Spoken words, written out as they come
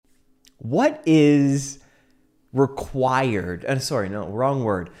What is required? Sorry, no, wrong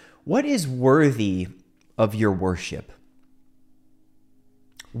word. What is worthy of your worship?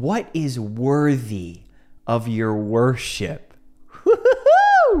 What is worthy of your worship?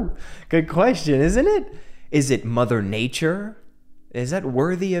 Woo-hoo-hoo! Good question, isn't it? Is it Mother Nature? Is that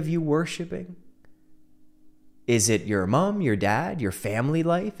worthy of you worshiping? Is it your mom, your dad, your family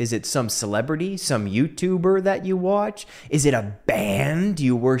life? Is it some celebrity, some YouTuber that you watch? Is it a band? Do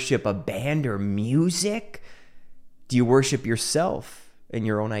you worship a band or music? Do you worship yourself and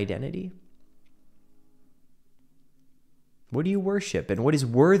your own identity? What do you worship, and what is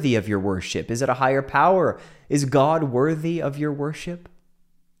worthy of your worship? Is it a higher power? Is God worthy of your worship?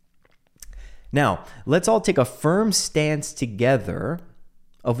 Now, let's all take a firm stance together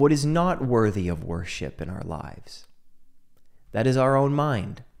of what is not worthy of worship in our lives. That is our own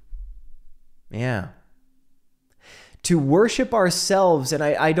mind. Yeah. To worship ourselves, and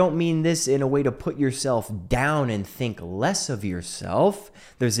I don't mean this in a way to put yourself down and think less of yourself.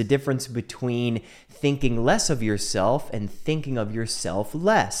 There's a difference between thinking less of yourself and thinking of yourself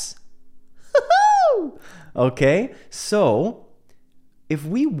less. Okay? So, if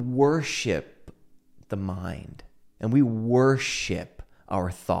we worship the mind and we worship our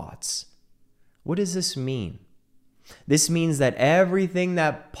thoughts, what does this mean? This means that everything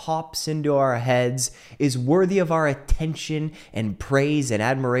that pops into our heads is worthy of our attention and praise and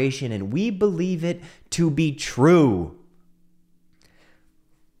admiration, and we believe it to be true.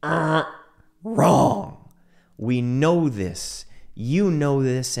 Wrong. We know this. You know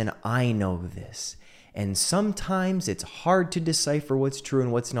this, and I know this. And sometimes it's hard to decipher what's true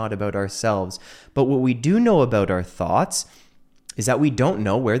and what's not about ourselves. But what we do know about our thoughts is that we don't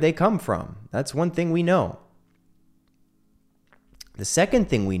know where they come from. That's one thing we know. The second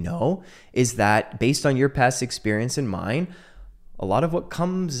thing we know is that based on your past experience and mine, a lot of what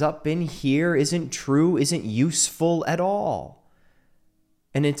comes up in here isn't true, isn't useful at all.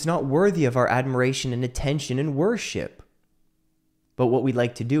 And it's not worthy of our admiration and attention and worship. But what we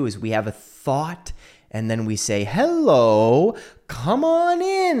like to do is we have a thought and then we say, hello, come on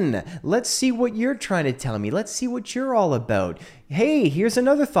in. Let's see what you're trying to tell me. Let's see what you're all about. Hey, here's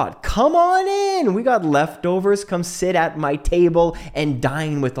another thought. Come on in. We got leftovers. Come sit at my table and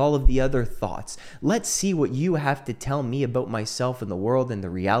dine with all of the other thoughts. Let's see what you have to tell me about myself and the world and the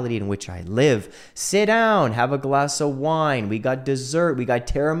reality in which I live. Sit down. Have a glass of wine. We got dessert. We got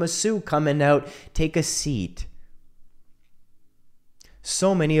tiramisu coming out. Take a seat.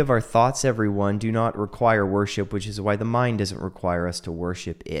 So many of our thoughts, everyone, do not require worship, which is why the mind doesn't require us to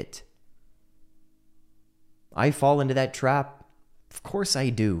worship it. I fall into that trap. Of course I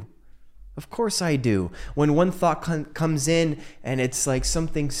do. Of course I do. When one thought comes in and it's like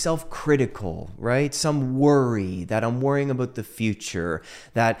something self-critical, right? Some worry that I'm worrying about the future,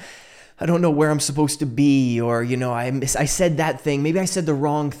 that I don't know where I'm supposed to be, or, I said that thing. Maybe I said the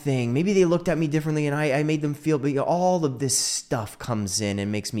wrong thing. Maybe they looked at me differently and I made them feel, but all of this stuff comes in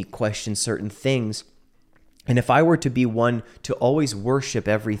and makes me question certain things. And if I were to be one to always worship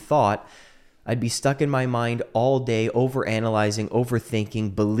every thought, I'd be stuck in my mind all day, overanalyzing,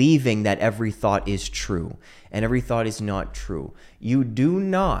 overthinking, believing that every thought is true, and every thought is not true. You do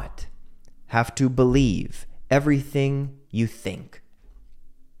not have to believe everything you think.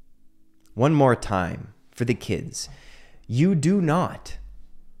 One more time for the kids. You do not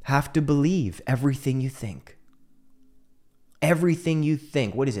have to believe everything you think. Everything you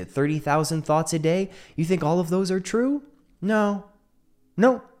think. What is it, 30,000 thoughts a day? You think all of those are true? No.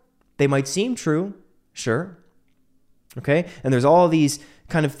 They might seem true, sure. Okay? And there's all these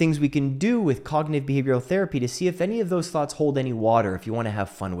kind of things we can do with cognitive behavioral therapy to see if any of those thoughts hold any water, if you want to have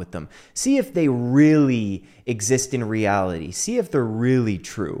fun with them. See if they really exist in reality. See if they're really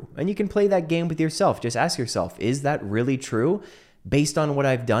true. And you can play that game with yourself. Just ask yourself, is that really true? Based on what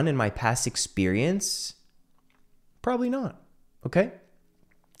I've done in my past experience? Probably not. Okay?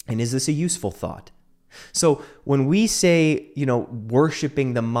 And is this a useful thought? So when we say,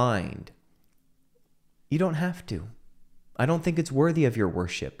 worshiping the mind, you don't have to. I don't think it's worthy of your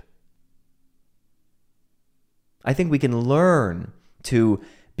worship. I think we can learn to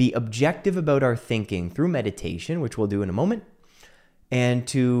be objective about our thinking through meditation, which we'll do in a moment, and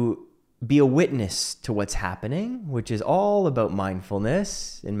to be a witness to what's happening, which is all about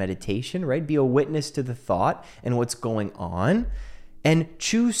mindfulness and meditation, right? Be a witness to the thought and what's going on, and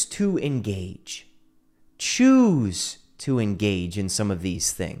choose to engage. Choose to engage in some of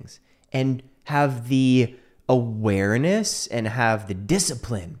these things and have the awareness and have the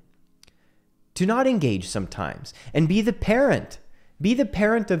discipline to not engage sometimes, and be the parent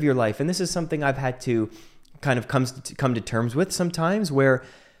of your life. And this is something I've had to kind of come to terms with sometimes, where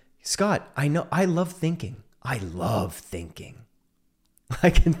Scott, I know, I love thinking. I love thinking. I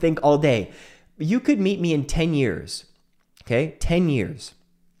can think all day. You could meet me in 10 years, okay? 10 years.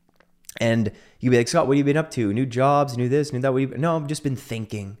 And you'd be like, Scott, what have you been up to? New jobs, new this, new that? No, I've just been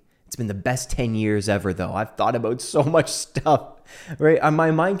thinking. It's been the best 10 years ever, though. I've thought about so much stuff, right?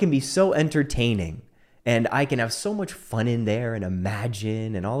 My mind can be so entertaining, and I can have so much fun in there and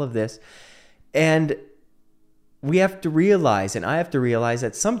imagine and all of this. And we have to realize, and I have to realize,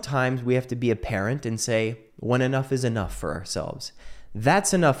 that sometimes we have to be a parent and say, when enough is enough for ourselves.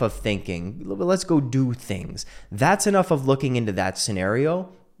 That's enough of thinking. Let's go do things. That's enough of looking into that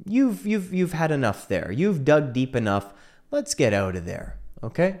scenario. You've had enough there. You've dug deep enough. Let's get out of there.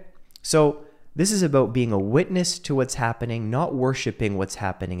 Okay? So this is about being a witness to what's happening, not worshiping what's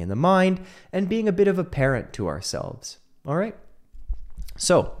happening in the mind, and being a bit of a parent to ourselves. All right?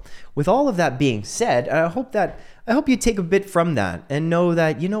 So, with all of that being said, I hope you take a bit from that and know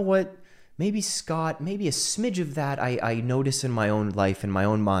that, you know what? Maybe Scott, maybe a smidge of that I notice in my own life, in my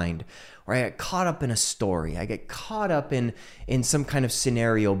own mind, or I get caught up in a story. I get caught up in some kind of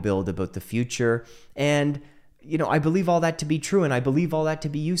scenario build about the future. And, I believe all that to be true, and I believe all that to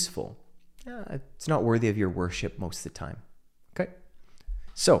be useful. It's not worthy of your worship most of the time. Okay?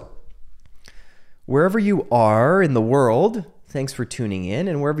 So, wherever you are in the world, thanks for tuning in.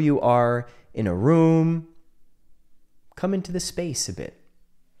 And wherever you are in a room, come into the space a bit.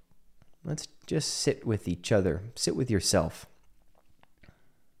 Let's just sit with each other. Sit with yourself.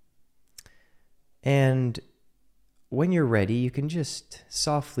 And when you're ready, you can just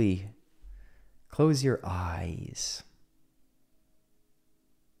softly close your eyes.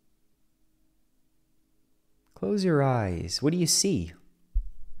 Close your eyes. What do you see?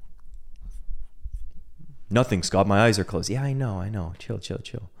 Nothing, Scott. My eyes are closed. Yeah, I know.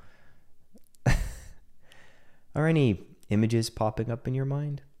 Chill. Are any images popping up in your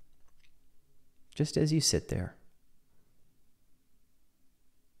mind? Just as you sit there.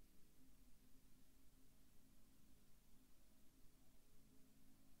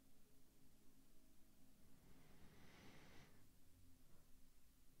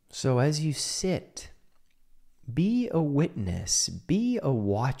 So as you sit, be a witness, be a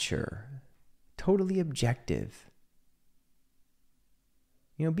watcher, totally objective.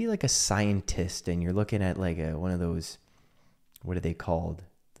 Be like a scientist and you're looking at like one of those, what are they called?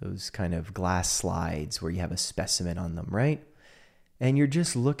 Those kind of glass slides where you have a specimen on them, right? And you're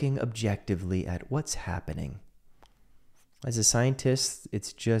just looking objectively at what's happening. As a scientist,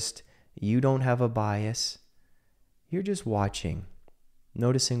 it's just, you don't have a bias. You're just watching,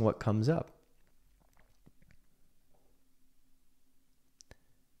 noticing what comes up.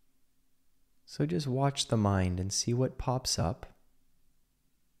 So just watch the mind and see what pops up.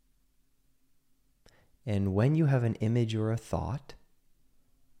 And when you have an image or a thought,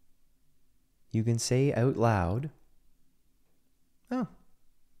 you can say out loud, oh,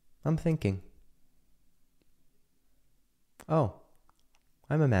 I'm thinking. Oh,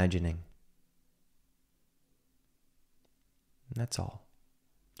 I'm imagining. And that's all.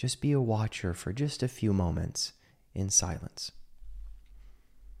 Just be a watcher for just a few moments in silence.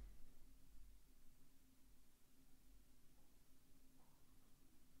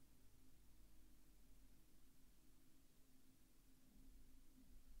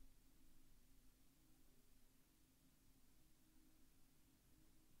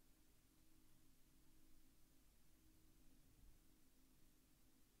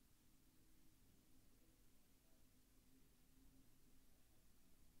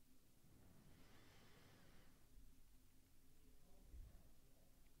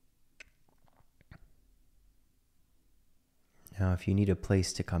 Now, if you need a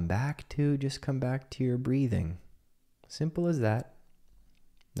place to come back to, just come back to your breathing. Simple as that.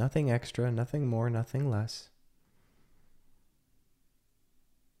 Nothing extra, nothing more, nothing less.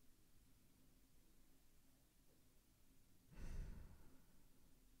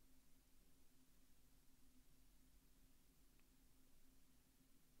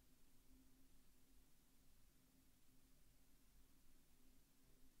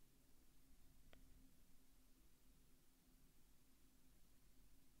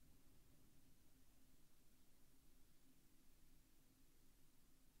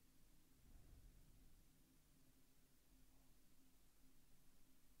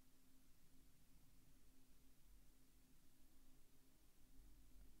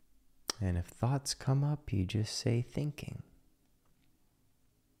 And if thoughts come up, you just say thinking.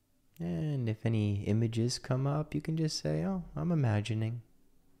 And if any images come up, you can just say, oh, I'm imagining.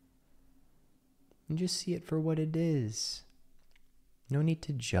 And just see it for what it is. No need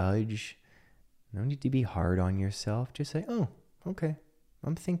to judge. No need to be hard on yourself. Just say, oh, okay.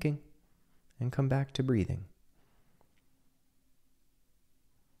 I'm thinking, and come back to breathing.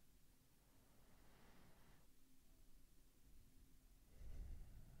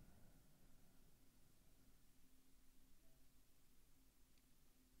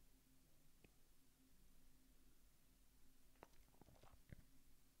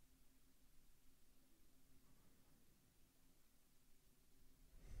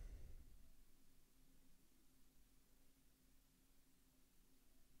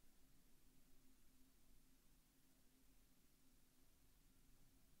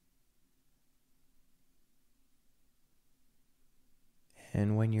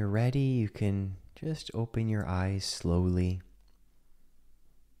 And when you're ready, you can just open your eyes slowly,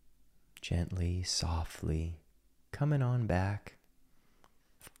 gently, softly, coming on back.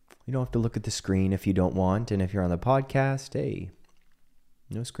 You don't have to look at the screen if you don't want. And if you're on the podcast, hey,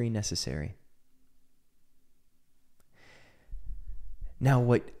 no screen necessary. Now,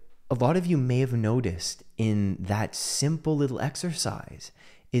 what a lot of you may have noticed in that simple little exercise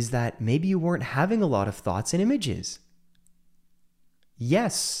is that maybe you weren't having a lot of thoughts and images.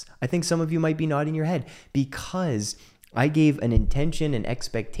 Yes, I think some of you might be nodding your head because I gave an intention and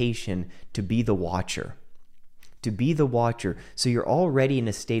expectation to be the watcher. To be the watcher. So you're already in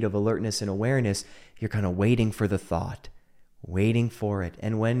a state of alertness and awareness. You're kind of waiting for the thought, waiting for it.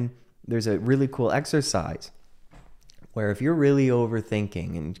 And when there's a really cool exercise where if you're really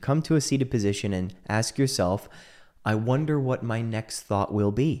overthinking and come to a seated position and ask yourself, I wonder what my next thought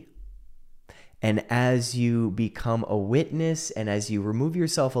will be. And as you become a witness and as you remove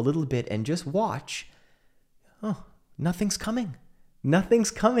yourself a little bit and just watch, oh, nothing's coming. Nothing's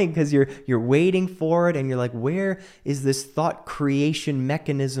coming because you're waiting for it and you're like, where is this thought creation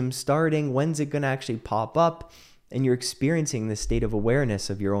mechanism starting? When's it going to actually pop up? And you're experiencing this state of awareness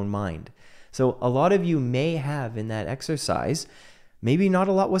of your own mind. So a lot of you may have in that exercise, maybe not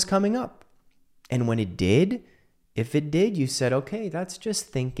a lot was coming up. And when it did, if it did, you said, okay, that's just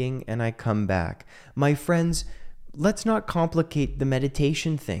thinking, and I come back. My friends, let's not complicate the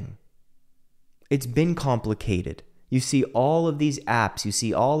meditation thing. It's been complicated. You see all of these apps, you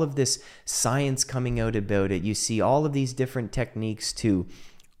see all of this science coming out about it, you see all of these different techniques too.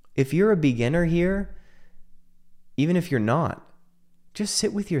 If you're a beginner here, even if you're not, just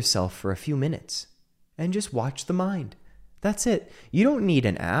sit with yourself for a few minutes and just watch the mind. That's it. You don't need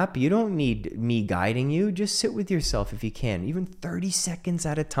an app. You don't need me guiding you. Just sit with yourself if you can, even 30 seconds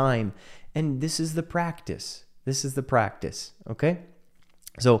at a time. And this is the practice. This is the practice. Okay?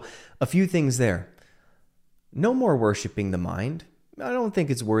 So a few things there. No more worshiping the mind. I don't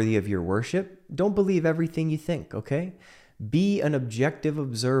think it's worthy of your worship. Don't believe everything you think. Okay? Be an objective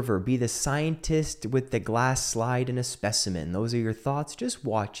observer. Be the scientist with the glass slide and a specimen. Those are your thoughts. Just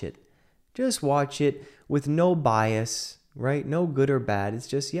watch it. Just watch it with no bias. Right? No good or bad. It's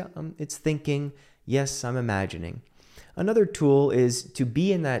just, it's thinking. Yes, I'm imagining. Another tool is to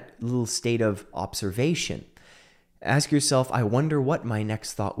be in that little state of observation. Ask yourself, I wonder what my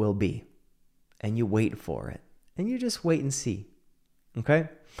next thought will be. And you wait for it. And you just wait and see. Okay?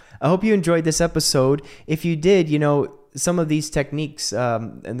 I hope you enjoyed this episode. If you did, some of these techniques,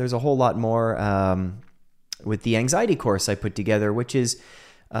 and there's a whole lot more with the anxiety course I put together, which is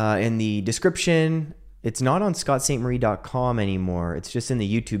in the description. It's not on scottstmarie.com anymore. It's just in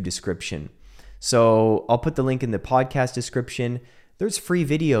the YouTube description. So I'll put the link in the podcast description. There's free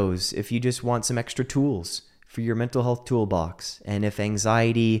videos if you just want some extra tools for your mental health toolbox. And if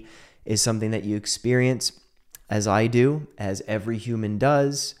anxiety is something that you experience, as I do, as every human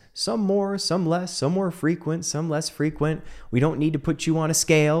does, some more, some less, some more frequent, some less frequent. We don't need to put you on a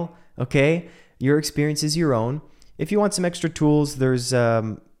scale, okay? Your experience is your own. If you want some extra tools, there's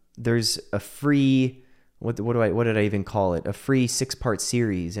a free... What did I even call it? A free 6-part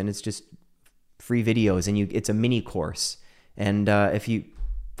series, and it's just free videos, and it's a mini course. And if you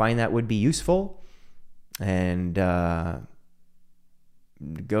find that would be useful, and go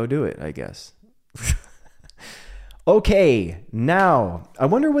do it, I guess. Okay, now I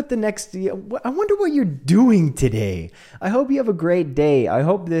wonder what you're doing today. I hope you have a great day. I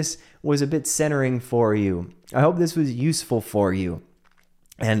hope this was a bit centering for you. I hope this was useful for you,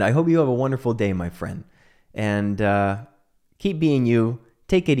 and I hope you have a wonderful day, my friend. And keep being you.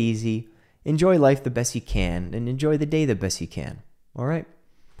 Take it easy. Enjoy life the best you can. And enjoy the day the best you can. All right?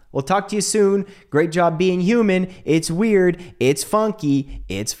 We'll talk to you soon. Great job being human. It's weird. It's funky.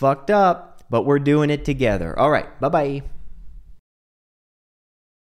 It's fucked up. But we're doing it together. All right. Bye-bye.